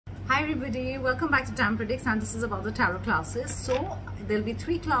Hi everybody, welcome back to Tam Predicts, and this is about the tarot classes. So there'll be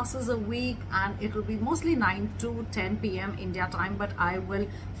 3 classes a week and it will be mostly 9 to 10 p.m. India time, but I will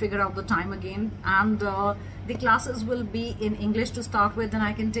figure out the time again. And the classes will be in English to start with, and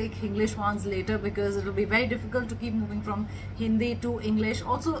I can take English ones later because it will be very difficult to keep moving from Hindi to English.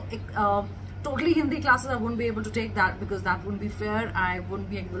 Also, totally Hindi classes I wouldn't be able to take that because that wouldn't be fair. I wouldn't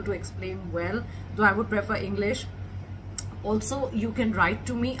be able to explain well, though I would prefer English. Also, you can write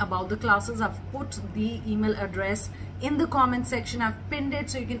to me about the classes. I've put the email address in the comment section. I've pinned it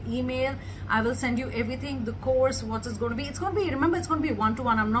so you can email. I will send you everything, the course, what it's going to be. It's going to be, remember, it's going to be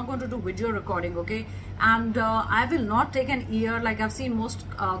one-to-one. I'm not going to do video recording, okay? And I will not take an year. Like I've seen most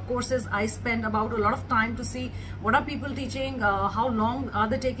courses, I spend about a lot of time to see what are people teaching, how long are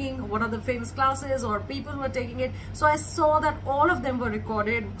they taking, what are the famous classes or people who are taking it. So I saw that all of them were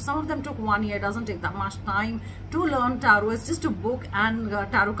recorded. Some of them took 1 year. It doesn't take that much time to learn tarot. It's just a book and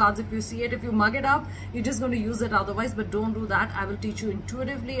tarot cards. If you see it, if you mug it up, you're just going to use it otherwise. But don't do that. I will teach you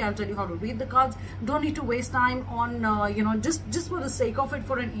intuitively. I'll tell you how to read the cards. Don't need to waste time on just for the sake of it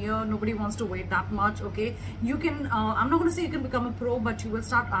for an year. Nobody wants to wait that much, okay? You can I'm not going to say you can become a pro, but you will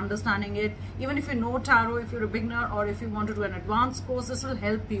start understanding it. Even if you know tarot, if you're a beginner, or if you want to do an advanced course, this will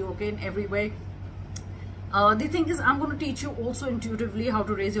help you, okay, in every way. The thing is, I'm going to teach you also intuitively how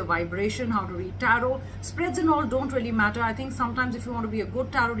to raise your vibration, how to read tarot. Spreads and all don't really matter. I think sometimes if you want to be a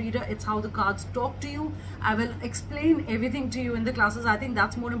good tarot reader, it's how the cards talk to you. I will explain everything to you in the classes. I think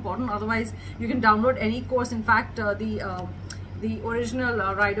that's more important. Otherwise, you can download any course. In fact, the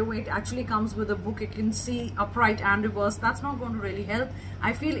original Rider-Waite actually comes with a book. You can see upright and reverse. That's not going to really help.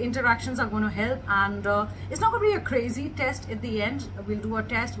 I feel interactions are going to help, and it's not going to be a crazy test at the end. We'll do a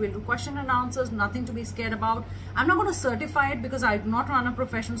test, we'll do question and answers, nothing to be scared about. I'm not going to certify it because I do not run a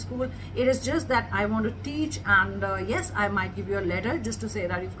professional school. It is just that I want to teach, and yes, I might give you a letter just to say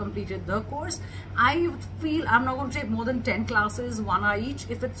that you've completed the course. I feel I'm not going to take more than 10 classes, 1 hour each.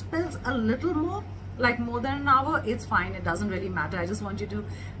 If it spills a little more, like more than an hour, it's fine. It doesn't really matter. I just want you to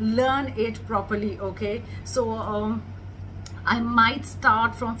learn it properly, okay? So I might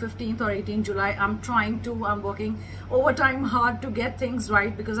start from 15th or 18th July. I'm working overtime hard to get things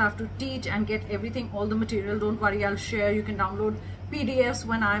right because I have to teach and get everything, all the material. Don't worry, I'll share. You can download PDFs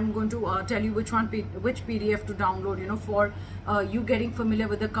when I'm going to tell you which PDF to download, you know, for you getting familiar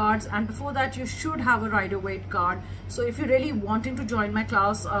with the cards. And before that, you should have a Rider-Waite card. So if you're really wanting to join my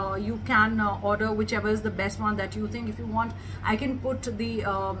class, you can order whichever is the best one that you think. If you want, I can put the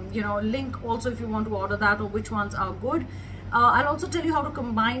link also if you want to order that, or which ones are good. I'll also tell you how to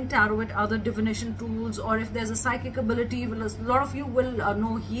combine tarot with other divination tools, or if there's a psychic ability. A lot of you will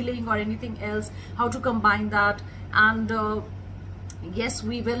know healing or anything else, how to combine that. And yes,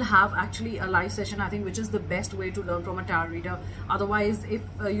 we will have actually a live session, I think, which is the best way to learn from a tarot reader. Otherwise, if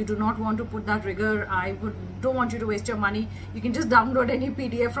you do not want to put that rigor, I don't want you to waste your money. You can just download any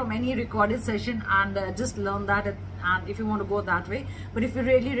PDF from any recorded session and just learn that. And if you want to go that way, but if you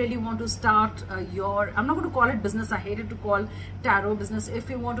really want to start I'm not going to call it business. I hated to call tarot business. If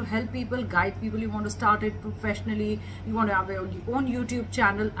you want to help people, guide people, you want to start it professionally, you want to have your own YouTube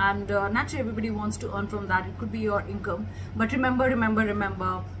channel, and naturally everybody wants to earn from that. It could be your income. But remember,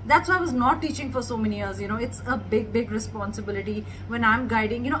 that's why I was not teaching for so many years. You know, it's a big responsibility when I'm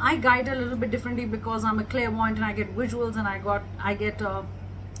guiding. You know, I guide a little bit differently because I'm a clairvoyant and I get visuals, and I get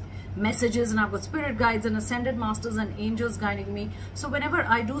messages, and I've got spirit guides and ascended masters and angels guiding me. So whenever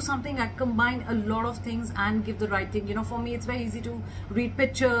I do something, I combine a lot of things and give the right thing. You know, for me, it's very easy to read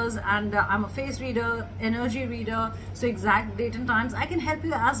pictures, and I'm a face reader, energy reader, so exact date and times. I can help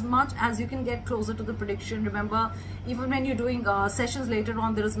you as much as you can get closer to the prediction. Remember, even when you're doing sessions later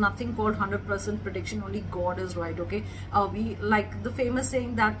on, there is nothing called 100% prediction. Only God is right, okay? We like the famous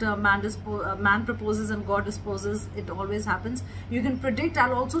saying that man proposes and God disposes. It always happens. You can predict.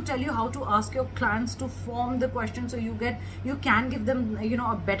 I'll also tell you how to ask your clients to form the question, so you can give them, you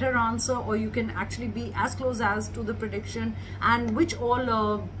know, a better answer, or you can actually be as close as to the prediction, and which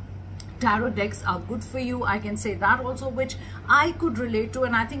all tarot decks are good for you. I can say that also, which I could relate to.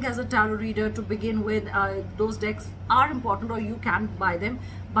 And I think as a tarot reader, to begin with, those decks are important, or you can buy them.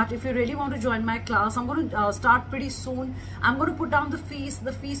 But if you really want to join my class, I'm going to start pretty soon. I'm going to put down the fees.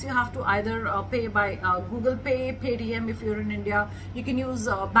 The fees you have to either pay by Google Pay, Paytm if you're in India. You can use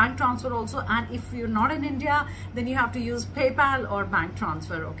bank transfer also. And if you're not in India, then you have to use PayPal or bank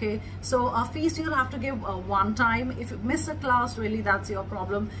transfer, okay? So fees you'll have to give one time. If you miss a class, really, that's your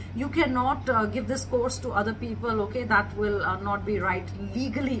problem. You cannot give this course to other people, okay? That will not be right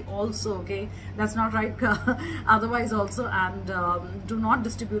legally also, okay? That's not right otherwise also. And do not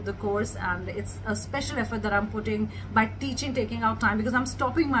disturb distribute the course, and it's a special effort that I'm putting by teaching, taking out time, because I'm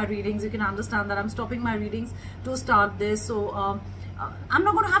stopping my readings. You can understand that I'm stopping my readings to start this. So I'm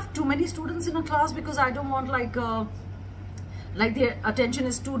not going to have too many students in a class, because I don't want like their attention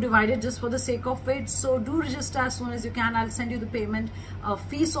is too divided just for the sake of it. So do register as soon as you can. I'll send you the payment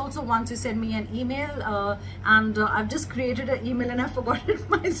fees also once you send me an email, and I've just created an email and I forgot it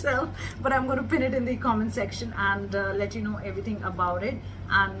myself, but I'm going to pin it in the comment section and let you know everything about it.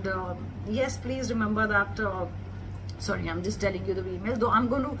 And yes, please remember that sorry, I'm just telling you the email, though I'm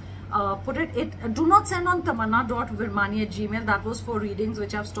going to put it. Do not send on tamanna.virmani@gmail. That was for readings,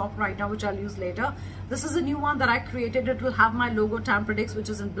 which I've stopped right now, which I'll use later. This is a new one that I created. It will have my logo, Tam Predicts, which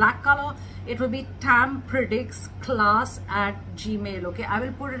is in black color. It will be Tam Predicts class@gmail. Okay, I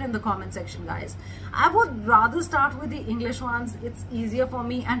will put it in the comment section, guys. I would rather start with the English ones. It's easier for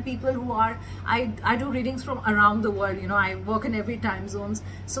me, and people who are, I do readings from around the world. You know, I work in every time zones,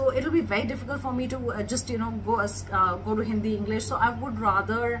 so it'll be very difficult for me to just, you know, go to Hindi, English. So I would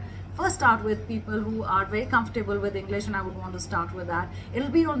rather first start with people who are very comfortable with English, and I would want to start with that.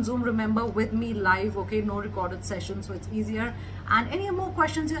 It'll be on Zoom, remember, with me live, okay, no recorded session, so it's easier. And any more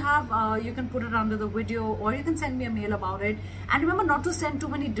questions you have, you can put it under the video, or you can send me a mail about it. And remember not to send too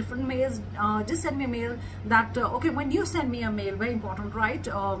many different mails. Just send me a mail that okay, when you send me a mail, very important, right?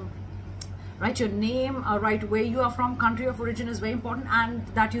 Write your name, write where you are from, country of origin is very important, and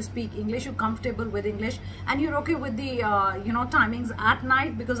that you speak English, you're comfortable with English, and you're okay with the you know, timings at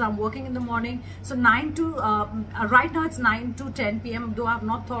night, because I'm working in the morning. So 9 to right now it's 9 to 10 p.m. though I've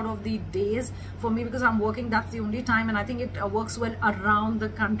not thought of the days for me, because I'm working, that's the only time, and I think it works well around the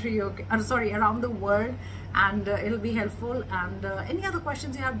country, okay, sorry, around the world, and it'll be helpful. And any other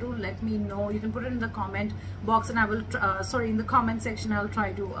questions you have, do let me know. You can put it in the comment box, and I will sorry, in the comment section, I'll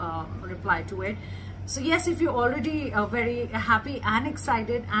try to reply to it. So yes, if you're already very happy and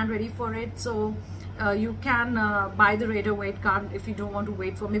excited and ready for it, so you can buy the Radar Wait card if you don't want to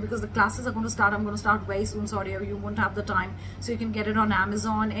wait for me, because the classes are going to start. I'm going to start very soon. Sorry, you won't have the time, so you can get it on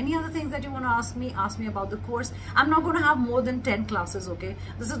Amazon. Any other things that you want to ask me about the course. I'm not going to have more than 10 classes, okay?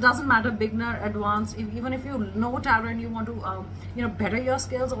 Doesn't matter, beginner, advanced. Even if you know tarot and you want to you know, better your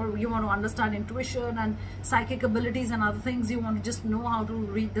skills, or you want to understand intuition and psychic abilities and other things, you want to just know how to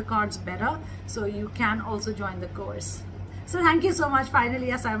read the cards better, so you can also join the course. So thank you so much. Finally,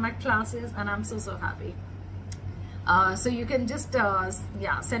 yes, I have my classes, and I'm so happy. So you can just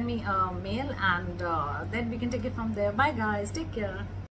yeah, send me a mail, and then we can take it from there. Bye guys, take care.